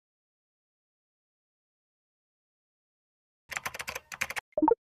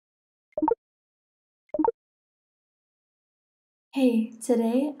Hey,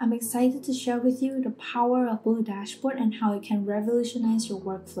 today I'm excited to share with you the power of Blue Dashboard and how it can revolutionize your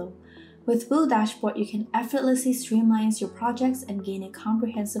workflow. With Blue Dashboard, you can effortlessly streamline your projects and gain a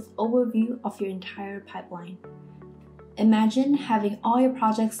comprehensive overview of your entire pipeline. Imagine having all your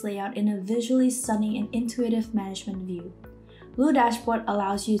projects laid out in a visually stunning and intuitive management view. Blue Dashboard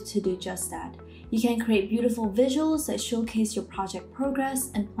allows you to do just that. You can create beautiful visuals that showcase your project progress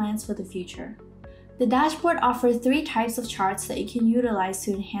and plans for the future. The dashboard offers 3 types of charts that you can utilize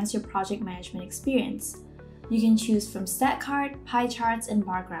to enhance your project management experience. You can choose from stat card, pie charts, and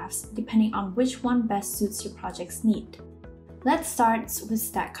bar graphs, depending on which one best suits your project's need. Let's start with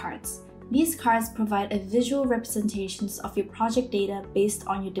stat cards. These cards provide a visual representations of your project data based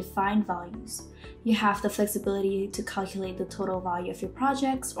on your defined values. You have the flexibility to calculate the total value of your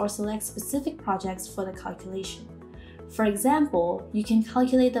projects or select specific projects for the calculation. For example, you can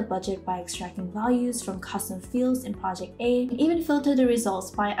calculate the budget by extracting values from custom fields in Project A, and even filter the results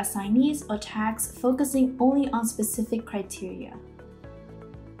by assignees or tags, focusing only on specific criteria.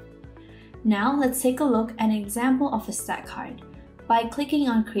 Now let's take a look at an example of a stat card. By clicking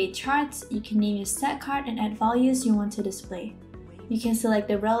on Create Charts, you can name your stat card and add values you want to display. You can select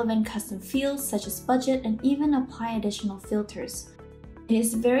the relevant custom fields such as budget and even apply additional filters. It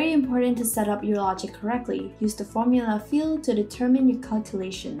is very important to set up your logic correctly. Use the formula field to determine your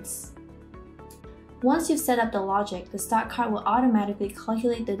calculations. Once you've set up the logic, the stat card will automatically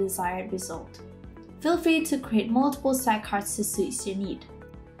calculate the desired result. Feel free to create multiple stat cards to suit your need.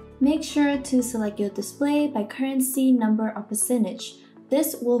 Make sure to select your display by currency, number, or percentage.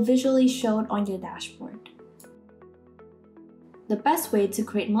 This will visually show it on your dashboard. The best way to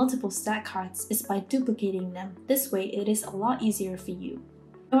create multiple stat cards is by duplicating them. This way, it is a lot easier for you.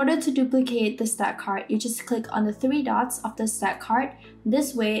 In order to duplicate the stat card, you just click on the 3 dots of the stat card.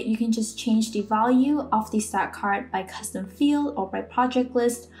 This way, you can just change the value of the stat card by custom field or by project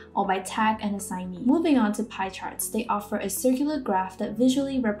list or by tag and assignee. Moving on to pie charts, they offer a circular graph that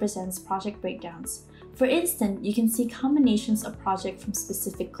visually represents project breakdowns. For instance, you can see combinations of projects from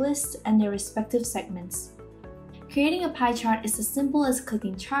specific lists and their respective segments. Creating a pie chart is as simple as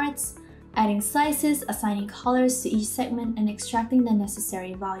clicking Charts, adding slices, assigning colors to each segment, and extracting the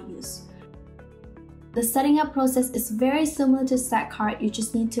necessary values. The setting up process is very similar to stat card. You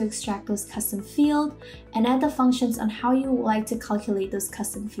just need to extract those custom fields and add the functions on how you would like to calculate those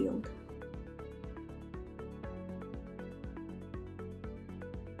custom fields.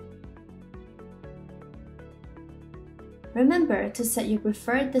 Remember to set your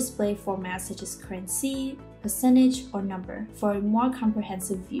preferred display format such as currency, percentage, or number for a more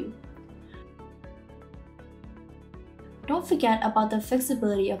comprehensive view. Don't forget about the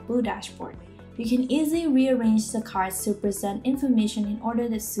flexibility of Blue Dashboard. You can easily rearrange the cards to present information in order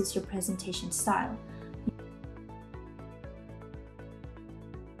that suits your presentation style.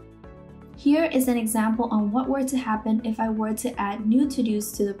 Here is an example on what were to happen if I were to add new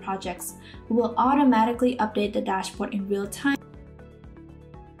to-dos to the projects. We will automatically update the dashboard in real time.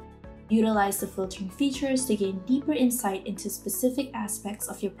 Utilize the filtering features to gain deeper insight into specific aspects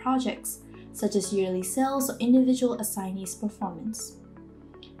of your projects, such as yearly sales or individual assignees' performance.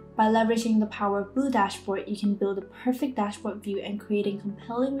 By leveraging the power of Blue Dashboard, you can build a perfect dashboard view and creating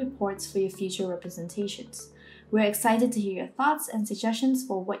compelling reports for your future representations. We're excited to hear your thoughts and suggestions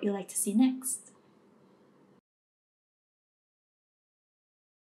for what you'd like to see next.